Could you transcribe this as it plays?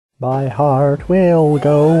My heart will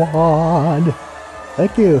go on.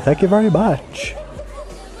 Thank you very much.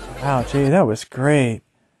 Wow, Jay, that was great.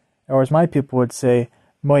 Or as my people would say,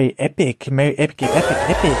 muy epic. Wow,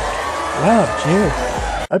 Jay,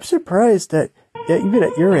 I'm surprised that even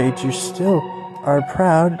at your age, you still are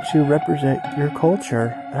proud to represent your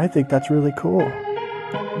culture. I think that's really cool.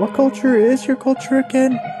 What culture is your culture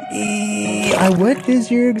again? What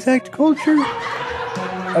is your exact culture?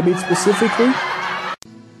 I mean, specifically?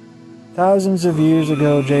 Thousands of years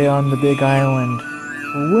ago, Jay, on the Big Island.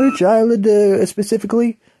 Which island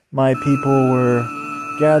specifically? My people were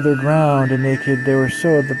gathered round, and they were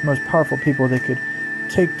the most powerful people. They could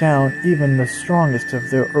take down even the strongest of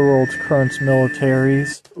the world's current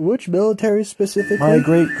militaries. Which militaries specifically? My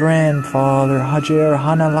great-grandfather, Hajar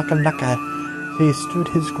Hanalakalaka. He stood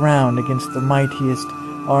his ground against the mightiest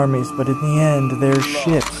armies, but in the end, their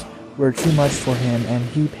ships were too much for him, and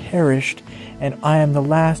he perished, and I am the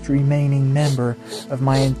last remaining member of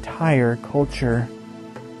my entire culture.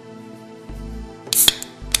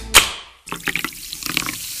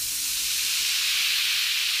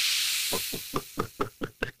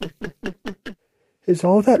 Is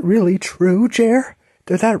all that really true, Jer?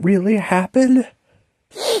 Did that really happen?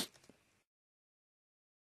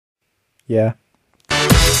 Yeah.